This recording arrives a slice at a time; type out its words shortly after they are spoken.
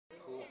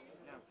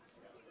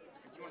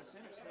want to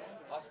sit or stand?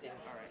 I'll stand.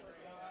 All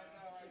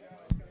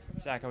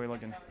right. Zach, how are we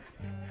looking?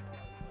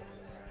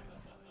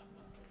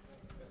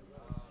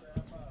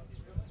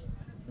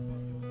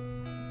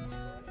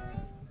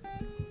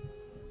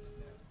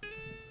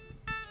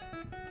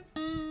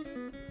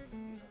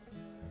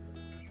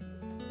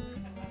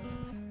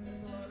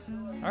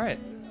 All right.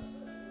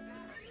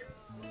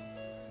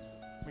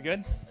 We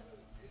good?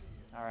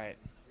 All right.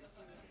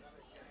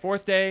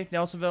 Fourth day,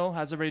 Nelsonville.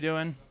 How's everybody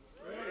doing?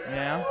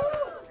 Yeah.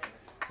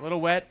 A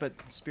little wet, but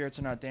spirits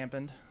are not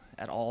dampened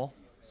at all.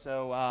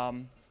 So,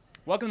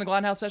 welcome to the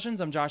Gladden House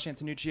Sessions. I'm Josh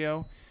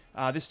Antonuccio.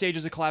 This stage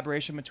is a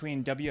collaboration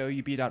between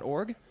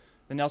WOUB.org,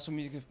 the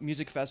Nelsonville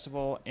Music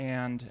Festival,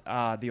 and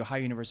the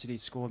Ohio University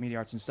School of Media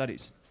Arts and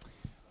Studies.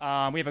 We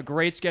have a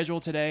great schedule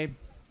today.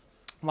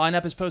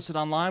 Lineup is posted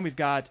online. We've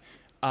got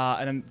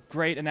a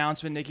great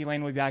announcement. Nikki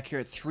Lane will be back here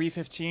at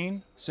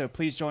 3:15, so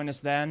please join us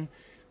then.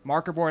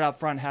 Marker board out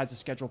front has the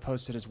schedule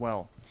posted as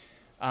well.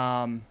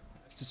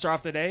 To start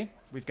off the day,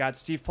 we've got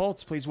Steve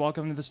Poltz. Please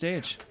welcome to the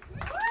stage.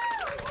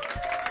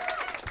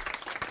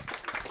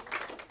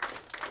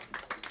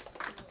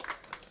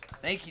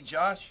 Thank you,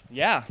 Josh.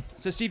 Yeah.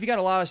 So, Steve, you got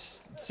a lot of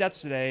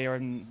sets today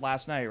or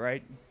last night,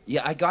 right?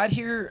 Yeah, I got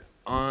here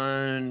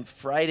on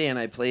Friday and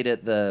I played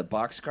at the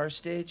Boxcar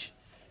stage.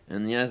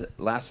 And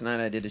last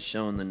night I did a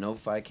show in the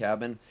No-Fi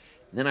cabin.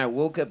 Then I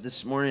woke up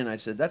this morning and I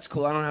said, that's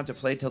cool. I don't have to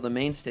play till the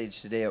main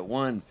stage today at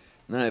 1. And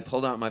then I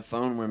pulled out my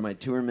phone where my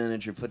tour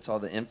manager puts all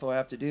the info I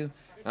have to do.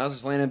 I was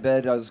just laying in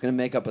bed. I was going to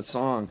make up a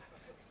song.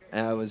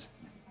 And I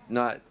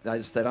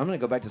just said, I'm going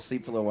to go back to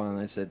sleep for a little while. And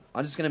I said,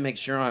 I'm just going to make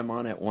sure I'm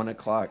on at 1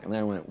 o'clock. And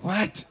then I went,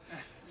 what?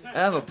 I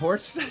have a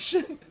porch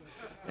session?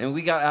 And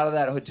we got out of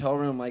that hotel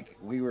room like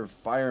we were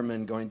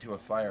firemen going to a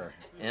fire.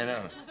 And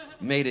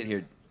made it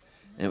here.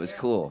 And it was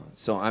cool.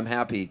 So I'm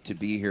happy to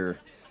be here.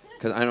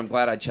 Because I'm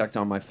glad I checked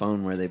on my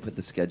phone where they put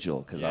the schedule.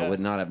 Because I would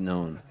not have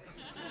known.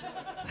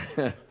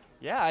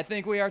 Yeah, I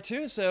think we are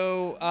too.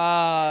 So,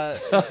 yeah,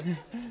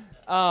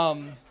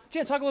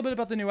 talk a little bit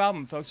about the new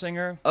album, Folk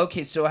Singer.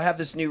 Okay, so I have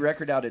this new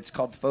record out. It's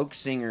called Folk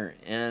Singer,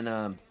 and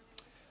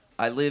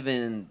I live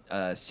in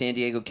San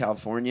Diego,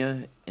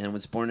 California, and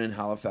was born in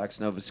Halifax,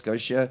 Nova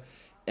Scotia.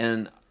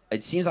 And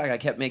it seems like I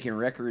kept making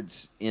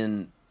records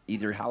in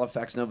either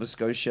Halifax, Nova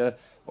Scotia,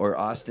 or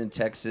Austin,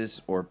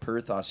 Texas, or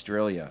Perth,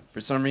 Australia.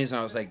 For some reason,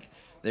 I was like,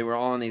 they were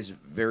all in these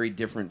very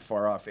different,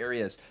 far-off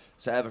areas.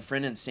 So I have a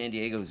friend in San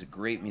Diego who's a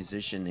great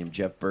musician named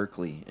Jeff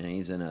Berkeley, and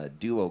he's in a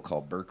duo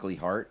called Berkeley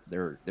Heart.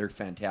 They're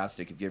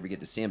fantastic if you ever get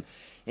to see him.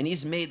 And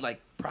he's made like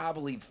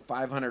probably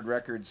 500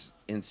 records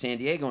in San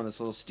Diego in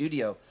this little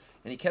studio.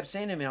 And he kept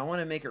saying to me, I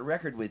want to make a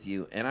record with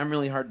you. And I'm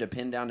really hard to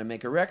pin down to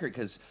make a record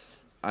because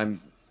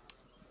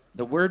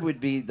the word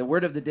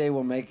of the day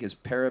we'll make is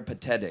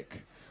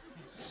peripatetic.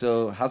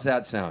 So how's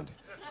that sound?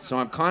 So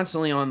I'm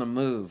constantly on the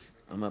move.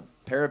 I'm a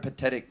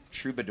peripatetic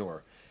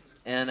troubadour.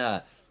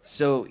 And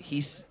so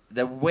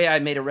the way I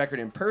made a record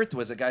in Perth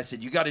was a guy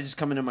said, you got to just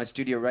come into my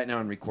studio right now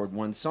and record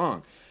one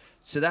song.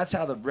 So that's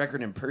how the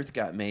record in Perth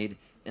got made.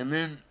 And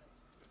then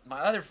my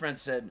other friend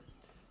said,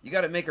 you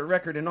got to make a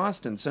record in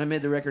Austin. So I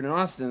made the record in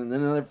Austin. And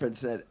then another friend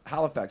said,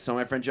 Halifax. So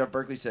my friend Jeff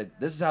Berkeley said,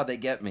 this is how they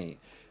get me.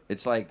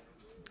 It's like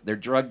they're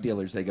drug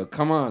dealers. They go,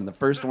 come on, the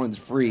first one's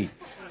free.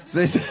 So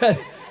they said,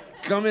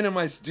 come into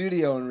my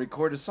studio and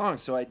record a song.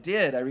 So I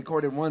did. I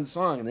recorded one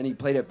song, and then he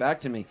played it back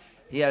to me.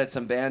 He added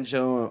some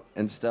banjo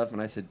and stuff,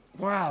 and I said,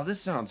 wow, this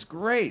sounds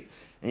great.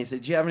 And he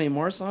said, do you have any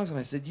more songs? And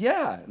I said,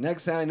 yeah.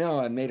 Next thing I know,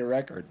 I made a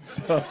record.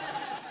 So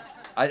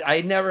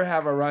I never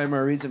have a rhyme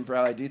or a reason for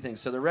how I do things.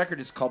 So the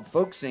record is called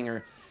Folk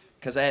Singer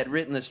because I had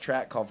written this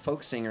track called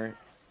Folk Singer,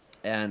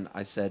 and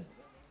I said,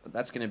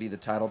 that's going to be the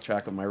title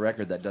track of my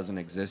record that doesn't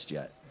exist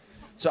yet.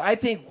 So I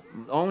think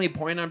the only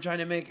point I'm trying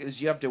to make is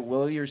you have to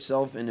will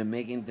yourself into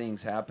making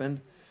things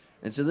happen.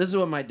 And so this is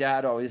what my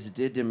dad always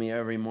did to me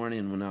every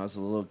morning when I was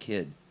a little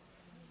kid.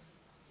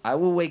 I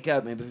will wake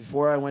up, maybe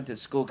before I went to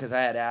school, because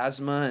I had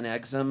asthma and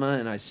eczema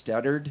and I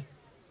stuttered.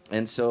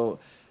 And so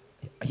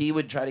he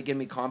would try to give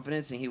me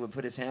confidence, and he would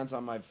put his hands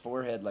on my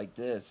forehead like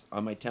this,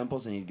 on my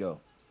temples, and he'd go,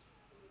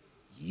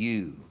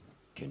 you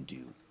can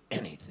do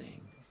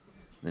anything.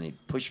 And then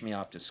he'd push me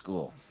off to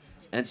school.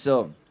 And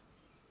so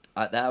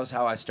that was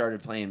how I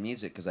started playing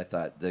music, because I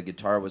thought the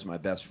guitar was my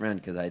best friend,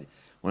 because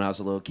when I was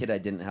a little kid, I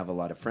didn't have a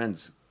lot of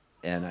friends,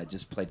 and I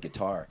just played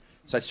guitar.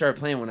 So I started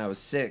playing when I was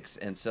 6,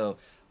 and so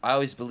I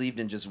always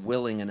believed in just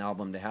willing an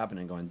album to happen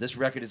and going, this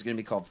record is going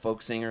to be called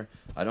Folk Singer.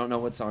 I don't know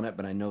what's on it,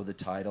 but I know the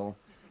title.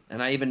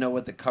 And I even know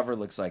what the cover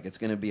looks like. It's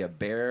going to be a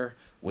bear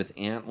with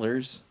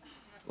antlers,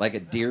 like a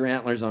deer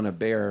antlers on a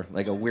bear,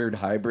 like a weird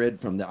hybrid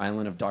from the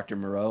island of Dr.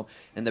 Moreau.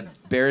 And the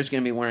bear is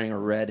going to be wearing a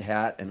red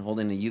hat and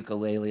holding a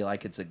ukulele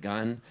like it's a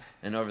gun.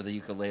 And over the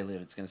ukulele,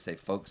 it's going to say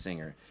Folk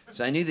Singer.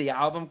 So I knew the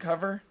album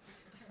cover,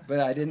 but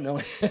I didn't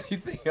know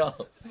anything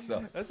else.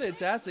 So. That's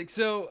fantastic.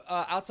 So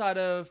outside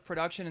of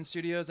production and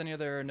studios, any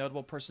other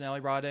notable personnel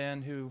you brought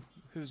in?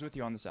 Who's with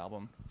you on this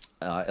album?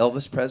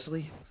 Elvis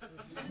Presley.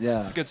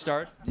 Yeah. It's a good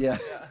start. Yeah.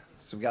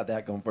 So we got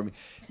that going for me.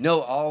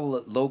 No,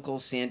 all local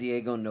San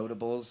Diego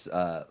notables,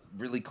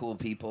 really cool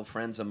people,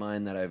 friends of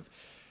mine that I've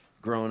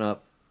grown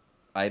up.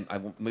 I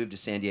moved to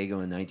San Diego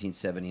in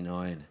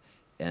 1979,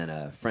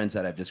 and friends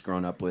that I've just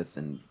grown up with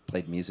and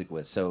played music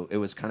with. So it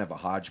was kind of a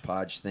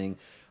hodgepodge thing.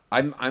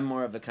 I'm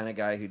more of the kind of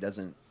guy who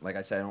doesn't, like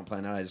I said, I don't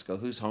plan out. I just go,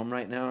 who's home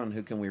right now and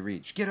who can we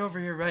reach? Get over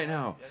here right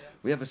now.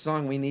 We have a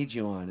song we need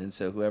you on. And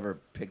so whoever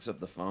picks up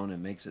the phone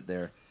and makes it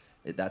there,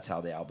 that's how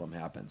the album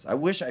happens. I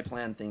wish I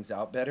planned things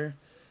out better.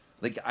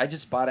 Like, I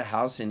just bought a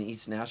house in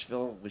East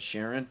Nashville with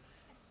Sharon,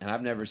 and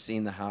I've never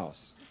seen the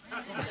house.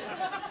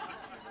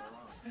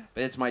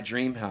 But it's my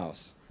dream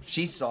house.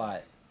 She saw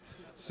it.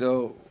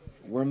 So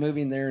we're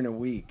moving there in a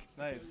week.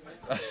 Nice.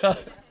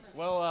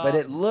 Well, but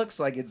it looks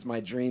like it's my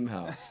dream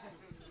house.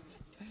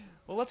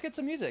 Well, let's get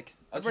some music.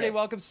 Okay. Everybody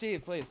welcome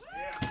Steve, please.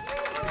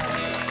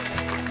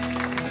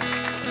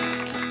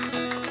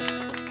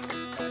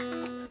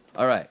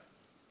 All right.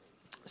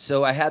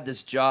 So I had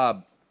this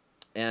job,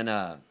 and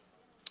I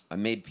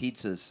made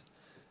pizzas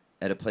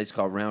at a place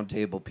called Round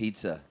Table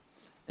Pizza.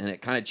 And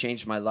it kind of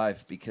changed my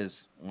life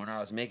because when I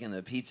was making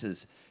the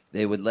pizzas,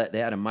 they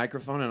had a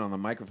microphone, and on the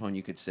microphone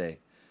you could say,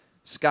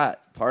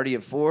 Scott, party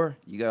of 4,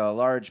 you got a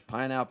large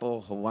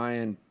pineapple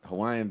Hawaiian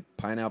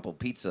pineapple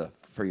pizza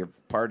for your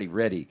party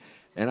ready.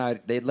 And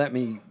they'd let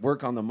me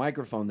work on the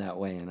microphone that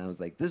way, and I was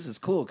like, this is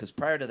cool, because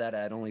prior to that,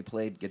 I had only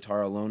played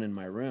guitar alone in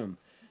my room,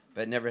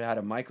 but never had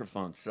a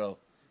microphone. So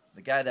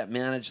the guy that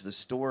managed the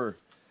store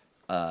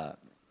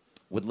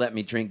would let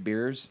me drink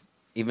beers,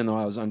 even though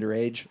I was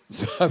underage.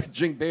 So I would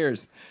drink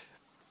beers.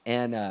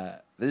 And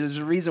there's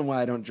a reason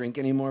why I don't drink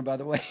anymore, by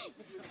the way.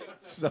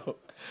 So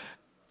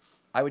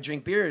I would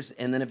drink beers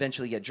and then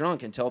eventually get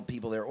drunk and tell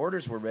people their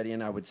orders were ready,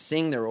 and I would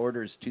sing their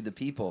orders to the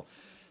people.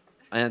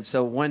 And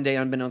so one day,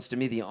 unbeknownst to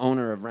me, the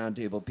owner of Round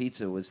Table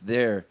Pizza was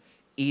there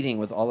eating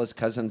with all his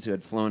cousins who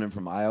had flown in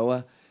from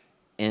Iowa.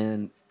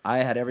 And I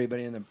had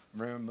everybody in the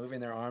room moving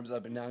their arms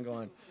up and down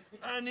going,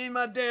 I need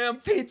my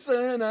damn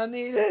pizza and I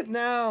need it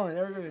now. And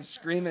everybody was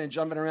screaming and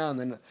jumping around.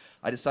 And then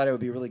I decided it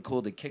would be really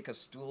cool to kick a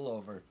stool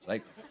over,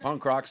 like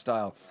punk rock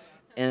style.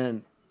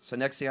 And so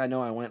next thing I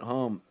know, I went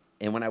home.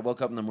 And when I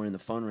woke up in the morning, the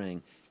phone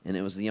rang. And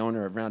it was the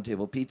owner of Round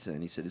Table Pizza.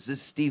 And he said, is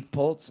this Steve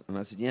Poltz? And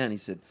I said, yeah. And he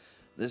said,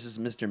 this is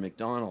Mr.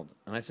 McDonald.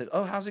 And I said,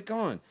 oh, how's it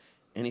going?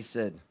 And he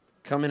said,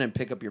 come in and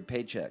pick up your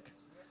paycheck.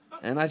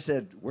 And I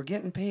said, we're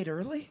getting paid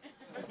early?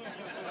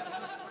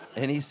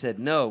 And he said,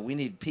 no, we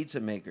need pizza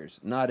makers,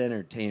 not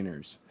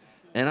entertainers.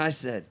 And I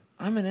said,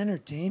 I'm an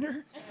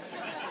entertainer?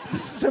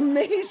 This is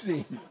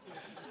amazing.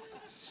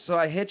 So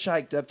I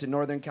hitchhiked up to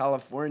Northern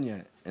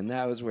California, and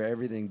that was where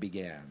everything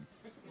began.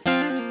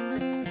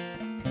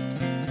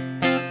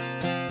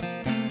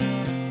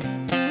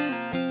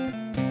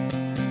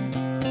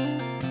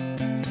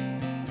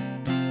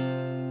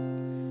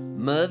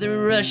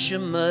 Mother Russia,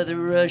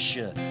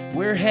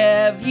 where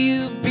have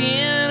you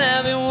been?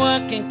 I've been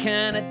walking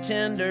kind of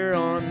tender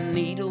on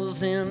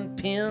needles and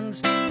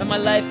pins, and my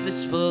life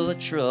is full of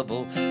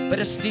trouble, but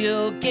I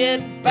still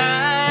get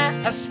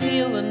by. I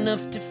steal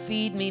enough to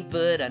feed me,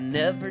 but I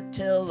never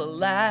tell a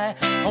lie.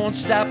 I won't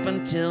stop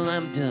until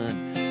I'm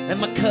done, and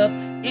my cup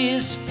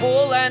is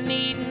full. I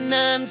need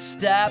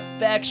non-stop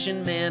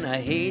action, man.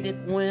 I hate it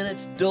when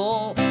it's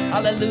dull.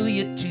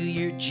 Hallelujah to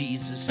your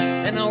Jesus,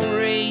 and I'll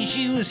raise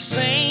you a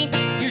saint.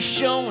 You're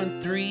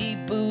showing 3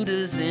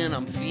 Buddhas, and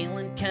I'm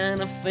feeling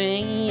kind of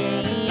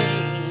faint.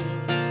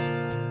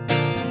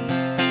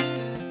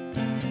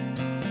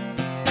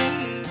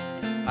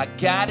 I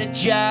got a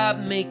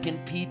job making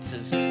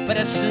pizzas, but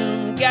I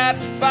soon got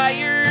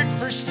fired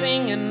for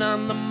singing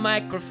on the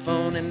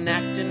microphone and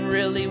acting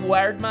really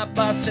wired. My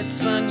boss said,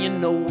 son, you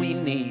know we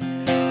need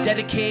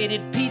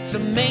dedicated pizza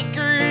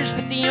makers,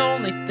 but the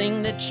only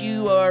thing that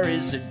you are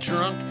is a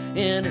drunk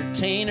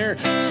entertainer.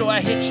 So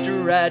I hitched a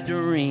ride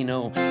to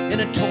Reno in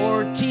a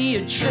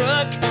tortilla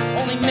truck.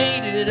 Only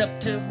made it up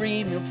to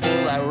Reno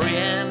before I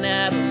ran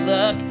out of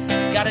luck.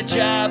 Got a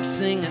job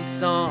singing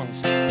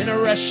songs in a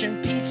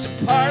Russian pizza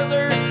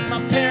parlor.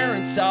 My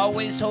parents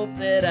always hoped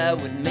that I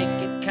would make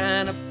it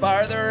kind of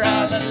farther.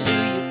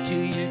 Hallelujah to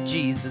your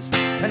Jesus,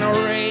 and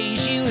I'll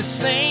raise you a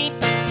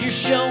saint. You're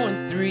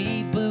showing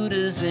 3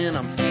 Buddhas, and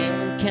I'm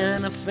feeling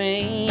kind of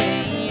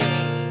faint.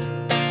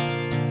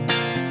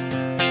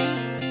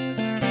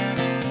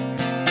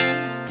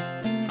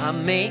 I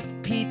make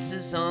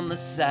pizzas on the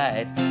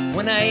side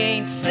when I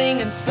ain't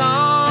singing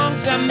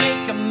songs. I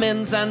make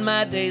amends on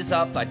my days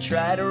off. I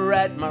try to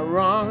right my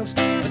wrongs,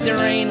 but there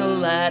ain't a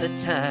lot of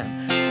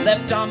time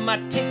left on my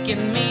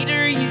ticking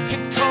meter. You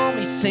could call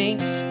me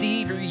Saint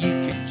Steve, or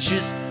you could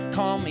just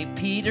call me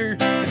Peter.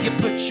 If you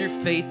put your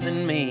faith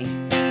in me,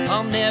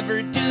 I'll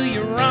never do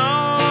you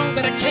wrong,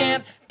 but I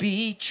can't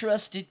be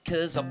trusted,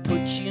 'cause I'll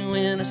put you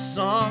in a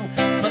song.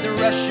 Mother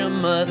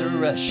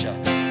Russia,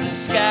 the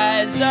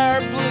skies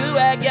are blue.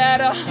 I got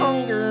a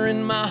hunger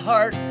in my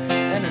heart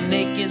and a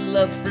naked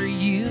love for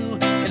you.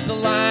 If the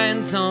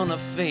lines on a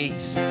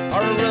face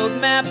are a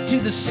roadmap to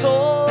the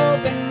soul,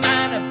 then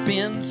mine have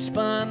been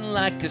spun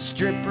like a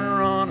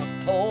stripper on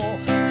a pole.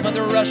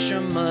 Mother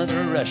Russia,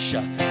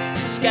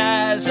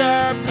 skies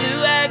are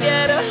blue. I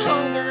got a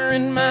hunger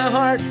in my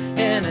heart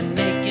and a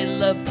naked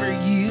love for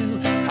you.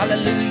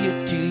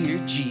 Hallelujah to your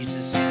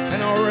Jesus,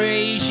 and I'll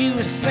raise you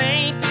a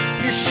saint.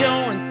 You're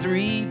showing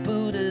 3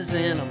 Buddhas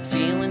and I'm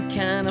feeling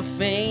kind of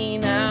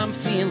faint. I'm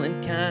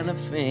feeling kind of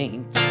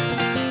faint.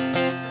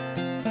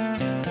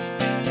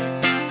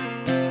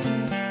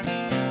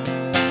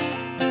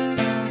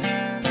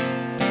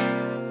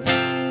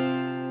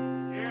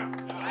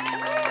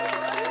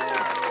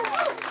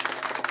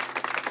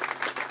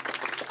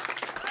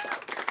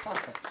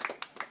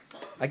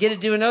 I get to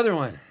do another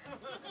one.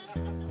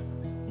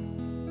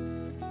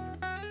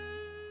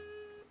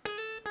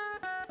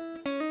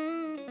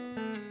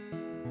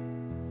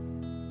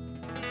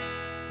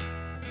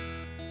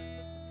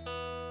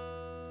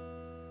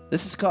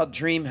 This is called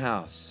Dream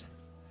House.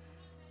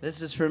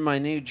 This is from my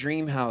new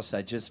dream house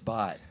I just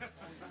bought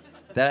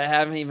that I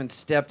haven't even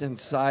stepped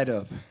inside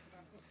of.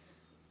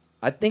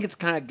 I think it's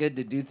kind of good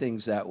to do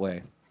things that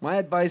way. My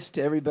advice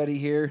to everybody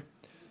here,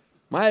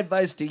 my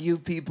advice to you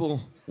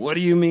people, what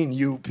do you mean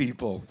you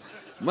people?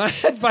 My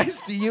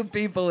advice to you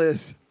people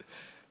is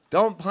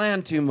don't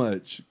plan too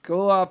much.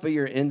 Go off of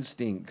your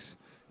instincts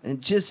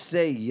and just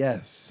say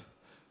yes.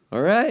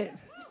 All right?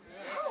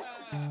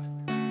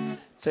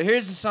 So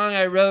here's a song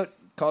I wrote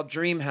called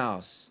Dream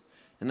House,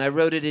 and I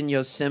wrote it in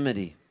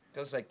Yosemite. It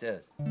goes like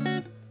this.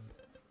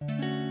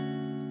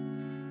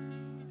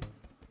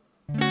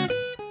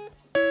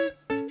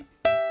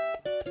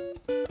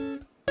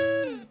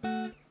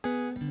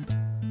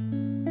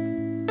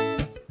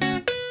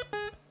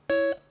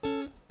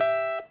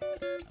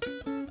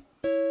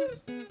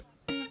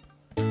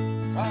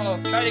 Oh,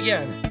 try it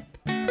again.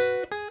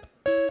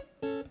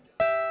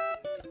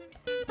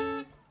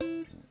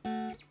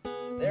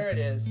 There it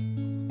is.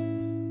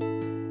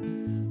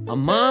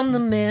 I'm on the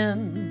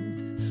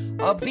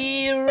mend. I'll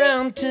be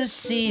around to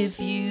see if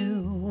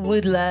you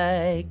would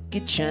like a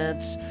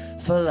chance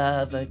for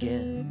love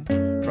again.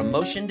 From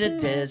ocean to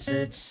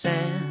desert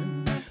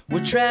sand,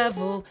 we'll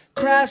travel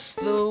across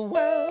the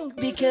world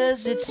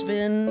because it's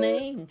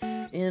spinning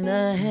in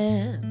our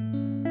hand.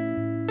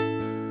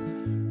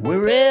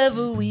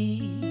 Wherever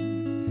we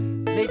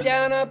lay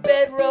down our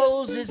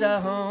bedrolls is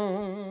our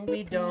home.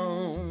 We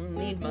don't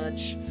need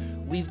much,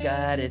 we've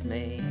got it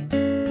made.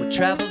 We'll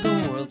travel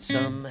the world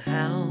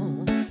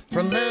somehow,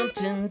 from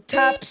mountain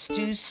tops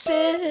to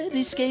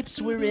cityscapes.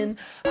 We're in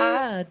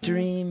our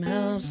dream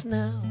house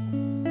now.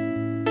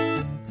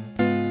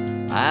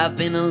 I've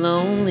been a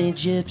lonely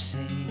gypsy,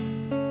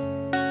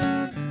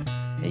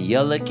 and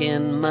you're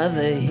looking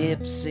mother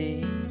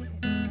hipsy.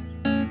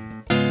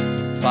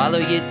 Follow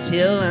you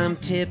till I'm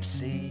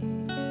tipsy,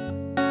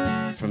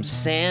 from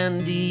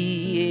San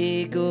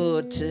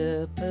Diego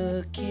to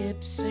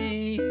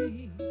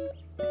Poughkeepsie.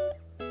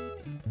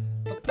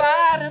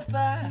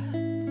 Ba-ba-da-ba,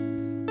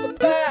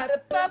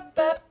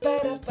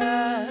 ba-ba-da-ba-ba-ba-da-ba,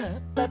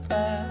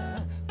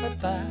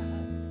 ba-ba-ba-ba.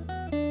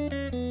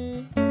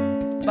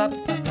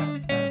 Ba-ba-ba.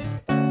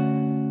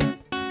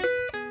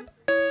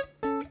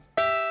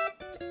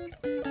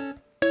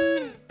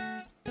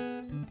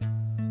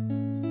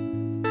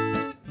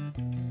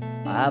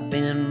 I've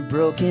been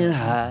broken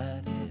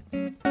hearted.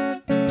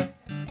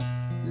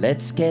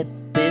 Let's get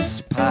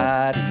this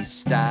party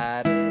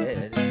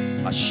started.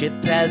 Our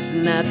ship has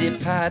now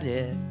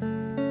departed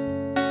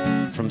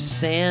from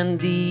San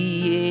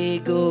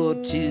Diego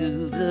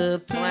to the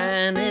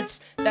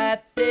planets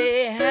that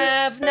they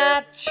have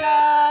not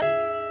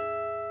charted.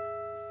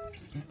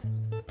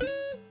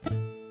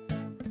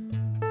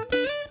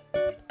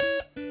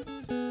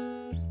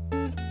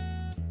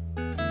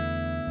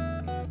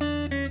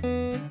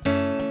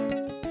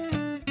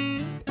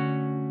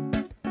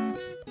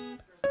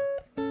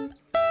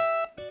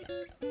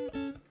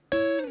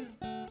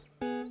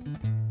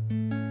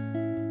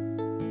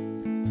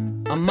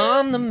 I'm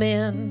on the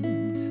mend.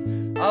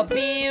 I'll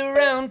be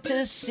around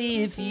to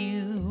see if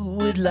you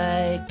would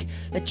like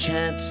a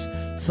chance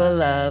for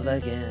love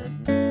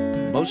again.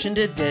 Ocean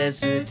to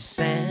desert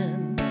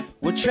sand,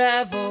 we'll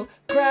travel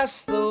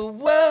across the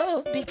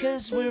world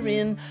because we're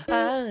in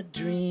our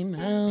dream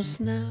house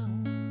now.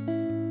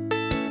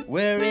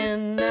 We're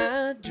in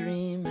our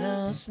dream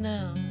house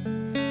now.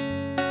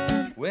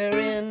 We're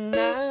in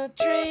our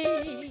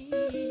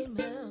dream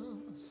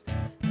house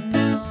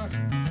now.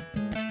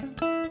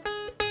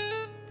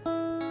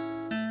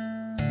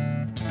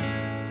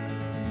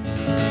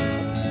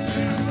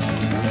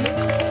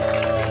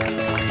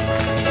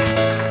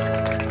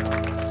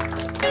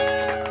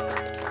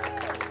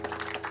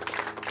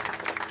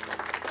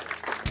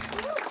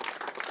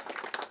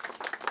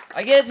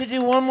 I get to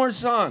do one more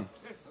song.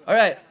 All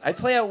right, I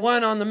play at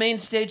 1 on the main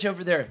stage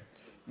over there.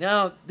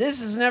 Now,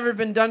 this has never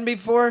been done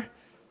before,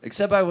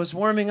 except I was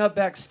warming up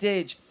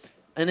backstage,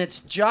 and it's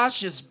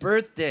Josh's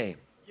birthday.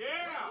 Yeah!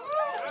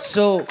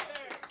 So,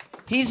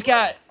 he's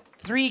got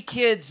 3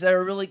 kids that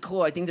are really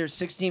cool. I think they're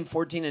 16,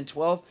 14, and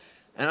 12.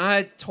 And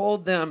I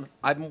told them,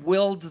 I've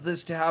willed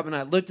this to happen.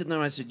 I looked at them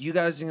and I said, you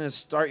guys are going to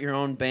start your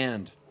own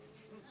band.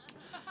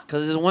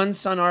 Because his one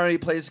son already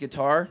plays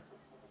guitar.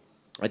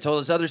 I told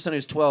his other son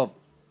who's 12,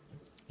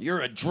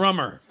 you're a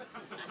drummer.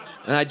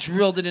 And I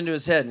drilled it into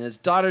his head. And his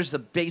daughter's the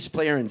bass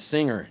player and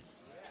singer.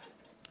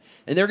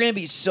 And they're going to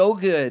be so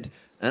good.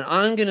 And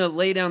I'm going to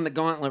lay down the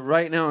gauntlet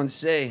right now and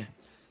say,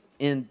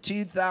 in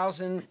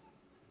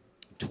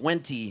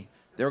 2020,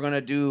 they're going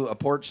to do a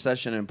porch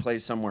session and play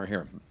somewhere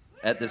here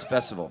at this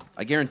festival.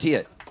 I guarantee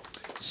it.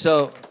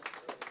 So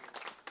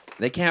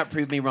they can't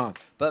prove me wrong.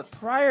 But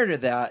prior to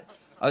that,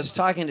 I was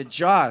talking to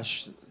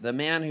Josh, the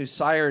man who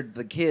sired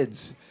the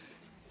kids,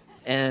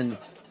 and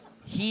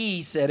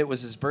he said it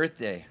was his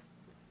birthday.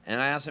 And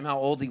I asked him how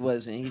old he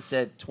was, and he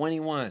said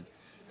 21.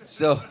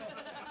 So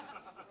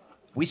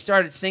we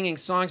started singing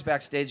songs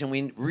backstage, and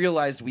we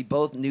realized we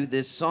both knew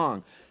this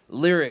song.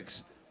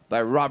 Lyrics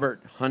by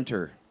Robert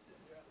Hunter.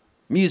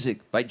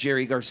 Music by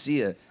Jerry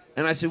Garcia.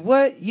 And I said,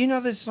 what? You know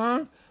this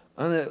song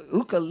on the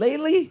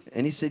ukulele?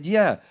 And he said,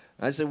 yeah.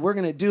 I said, we're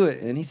going to do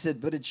it. And he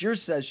said, but it's your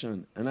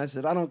session. And I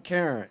said, I don't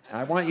care.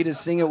 I want you to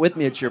sing it with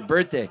me. It's your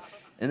birthday.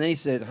 And then he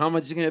said, how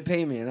much are you going to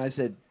pay me? And I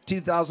said,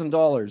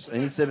 $2,000.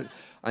 And he said,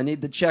 I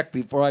need the check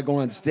before I go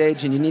on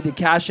stage, and you need to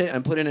cash it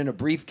and put it in a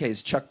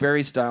briefcase, Chuck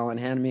Berry style, and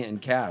hand me it in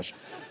cash.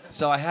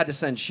 So I had to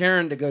send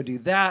Sharon to go do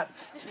that.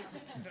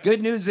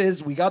 Good news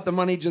is we got the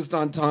money just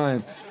on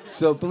time.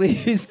 So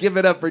please give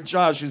it up for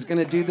Josh, who's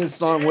going to do this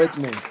song with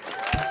me.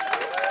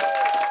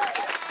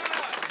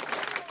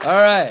 All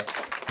right.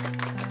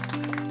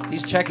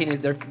 He's checking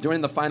it. They're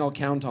doing the final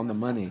count on the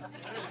money.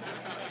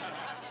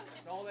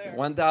 It's all there.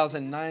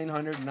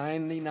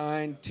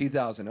 1,999,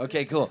 2,000.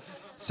 Okay, cool.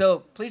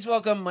 So please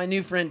welcome my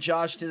new friend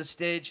Josh to the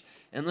stage.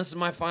 And this is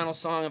my final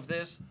song of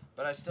this,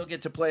 but I still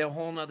get to play a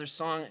whole nother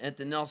song at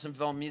the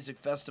Nelsonville Music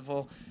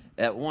Festival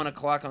at 1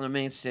 o'clock on the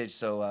main stage.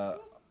 So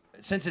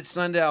since it's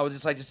Sunday, I would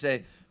just like to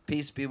say,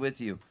 peace be with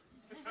you.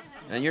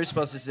 And you're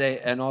supposed to say,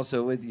 and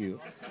also with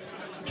you.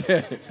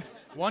 Okay.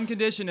 One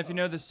condition, if you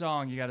know this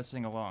song, you got to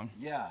sing along.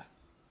 Yeah.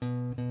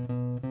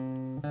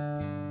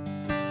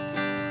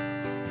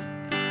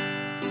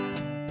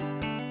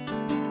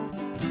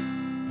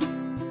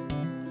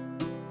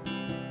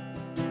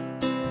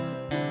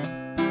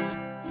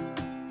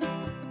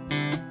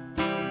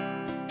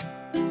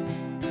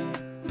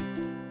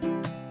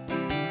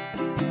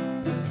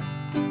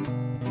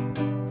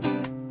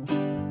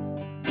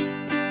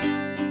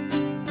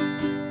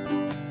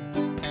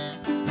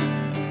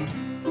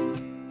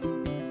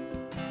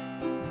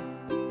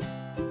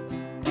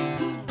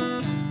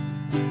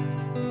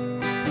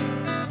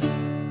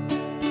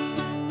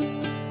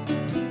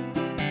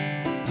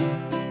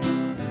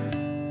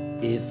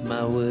 If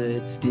my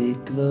words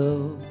did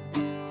glow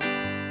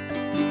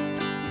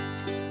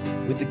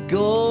with the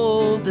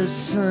gold of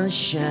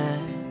sunshine,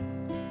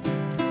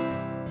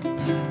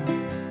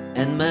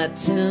 and my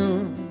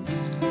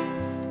tunes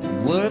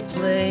were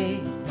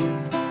played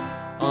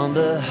on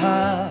the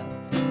harp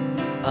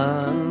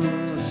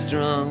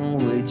unstrung,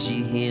 would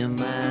you hear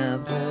my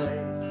voice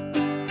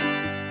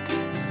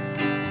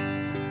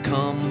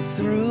come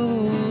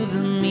through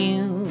the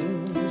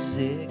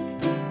music?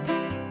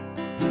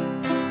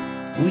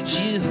 Would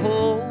you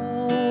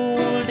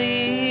hold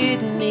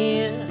it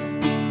near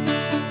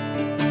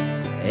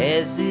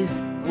as it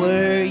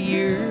were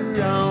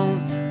your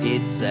own?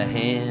 It's a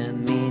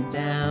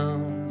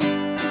hand-me-down.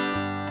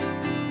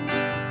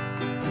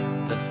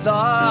 The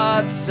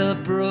thoughts are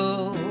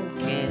broken,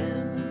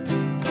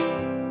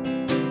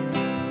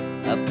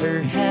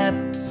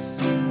 perhaps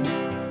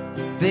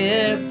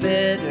they're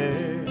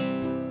better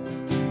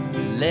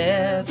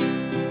left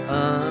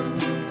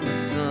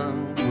unsung.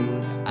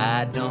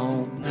 I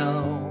don't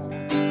know.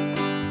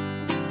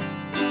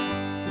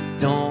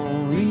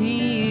 Don't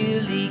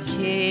really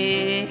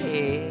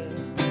care.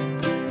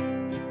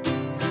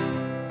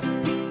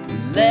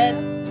 Let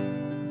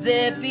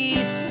there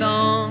be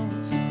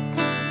songs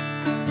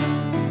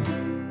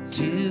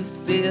to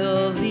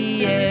fill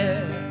the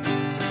air.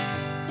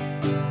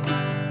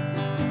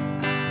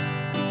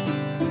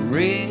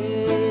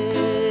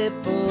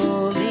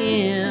 Ripple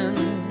in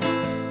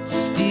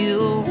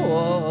still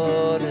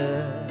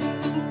water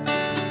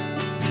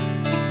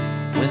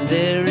when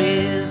there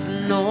is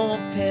no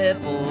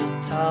pebble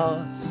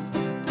tossed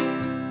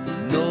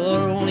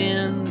nor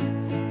wind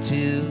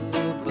to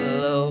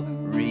blow.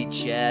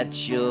 Reach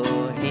out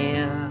your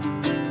hand.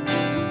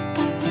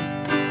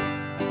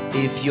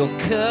 If your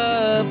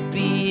cup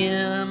be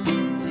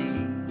empty,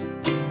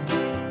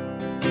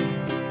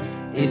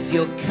 if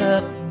your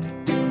cup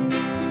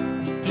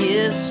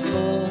is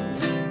full,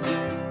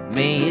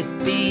 may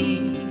it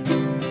be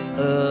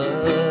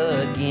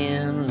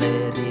again.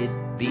 Let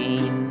it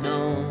be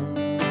known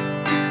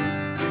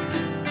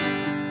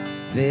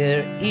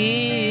there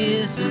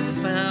is a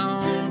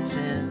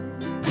fountain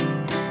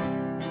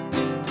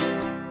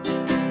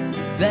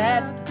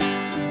that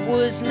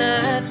was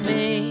not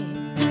made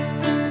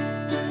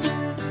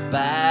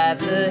by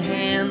the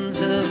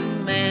hands of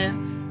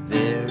man.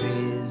 There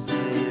is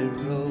a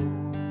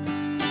road,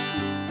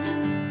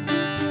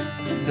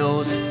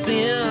 no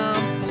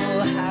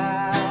simple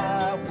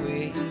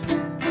highway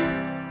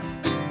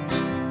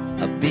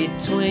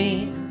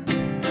between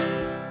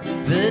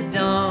the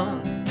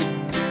dawn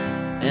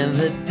and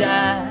the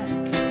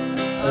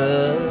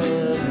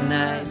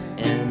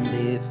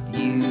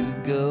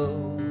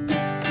below.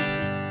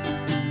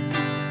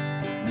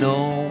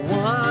 No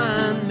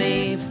one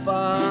may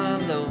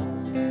follow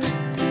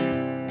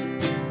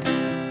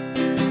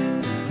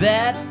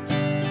that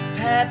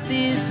path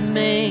is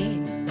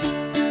made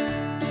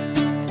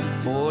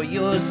for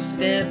your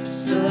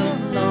steps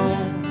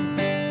alone.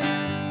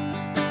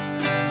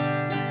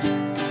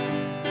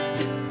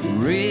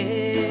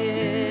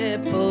 Ripple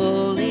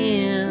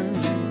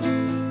in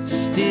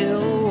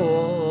still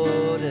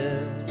water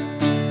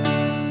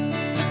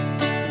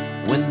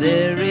when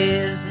there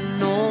is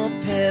no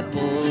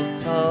pebble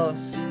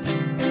tossed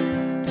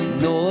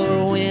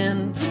nor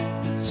wind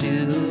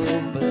to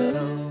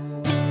blow.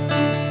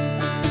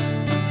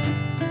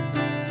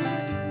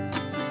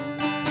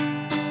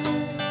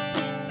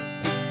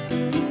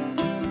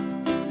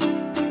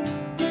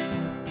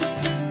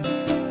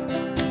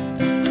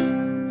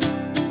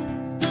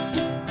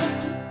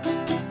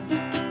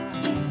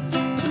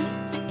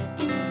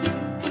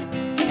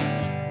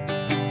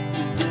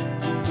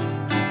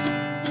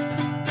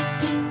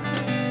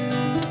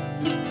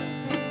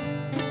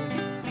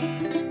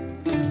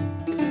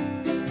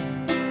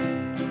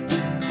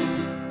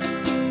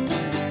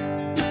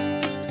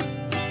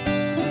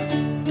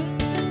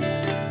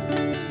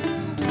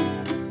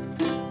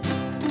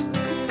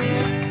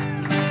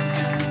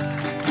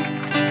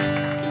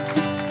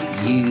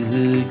 You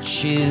who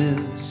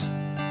choose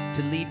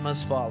to lead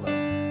must follow.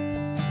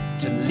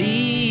 To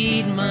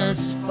lead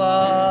must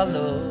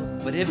follow.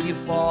 But if you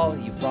fall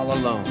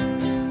alone.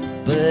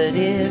 But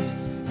if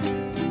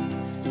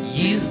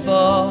you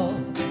fall,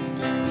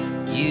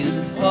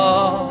 you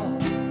fall.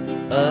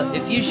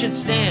 If you should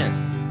stand,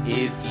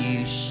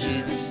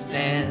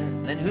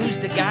 then who's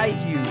to guide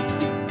you?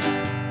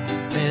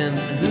 Then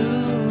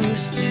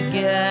who's to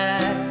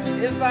guide?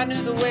 If I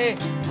knew the way,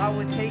 I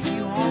would take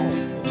you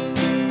home.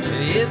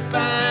 If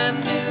I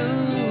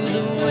knew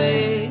the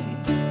way,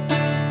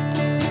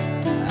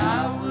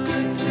 I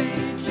would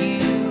take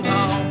you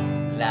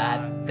home. La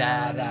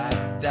da da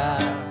da.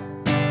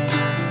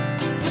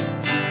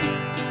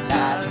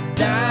 La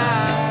da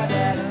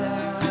da da.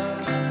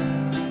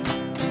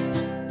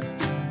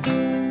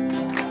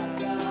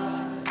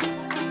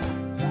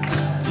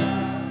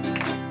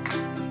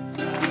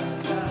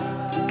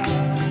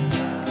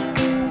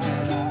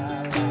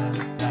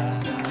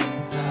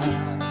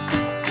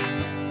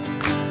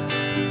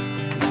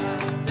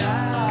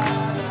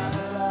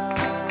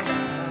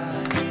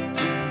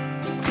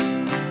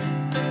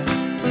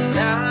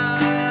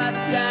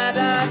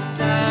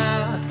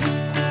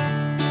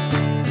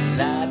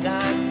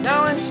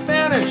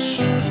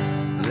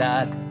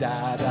 La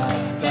da da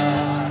da.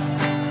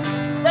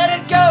 Let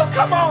it go,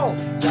 come on.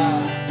 La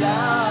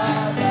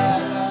da da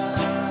da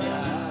da.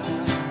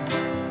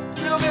 A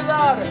little bit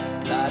louder.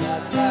 La da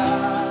da.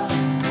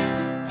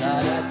 La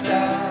da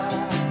da.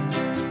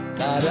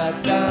 La da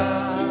da.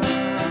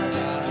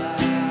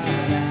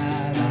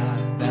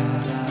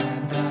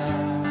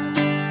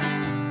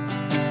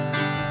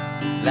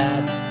 La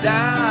da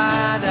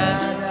da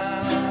da.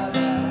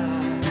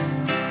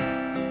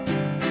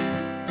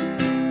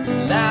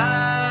 La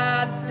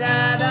da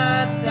da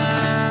da.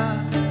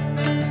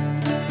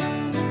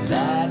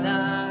 La da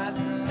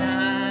da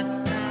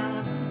da.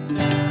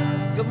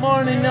 Good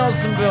morning,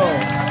 Nelsonville.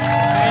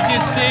 Thank you,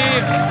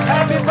 Steve.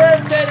 Happy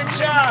birthday to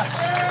Josh.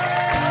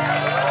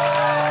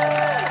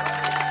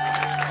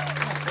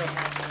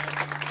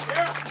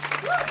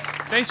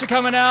 Thanks for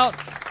coming out.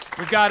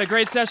 We've got a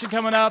great session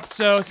coming up,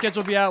 so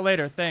schedule will be out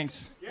later.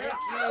 Thanks. Thank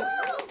you.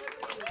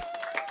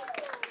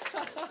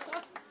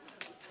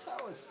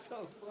 That was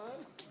so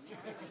fun.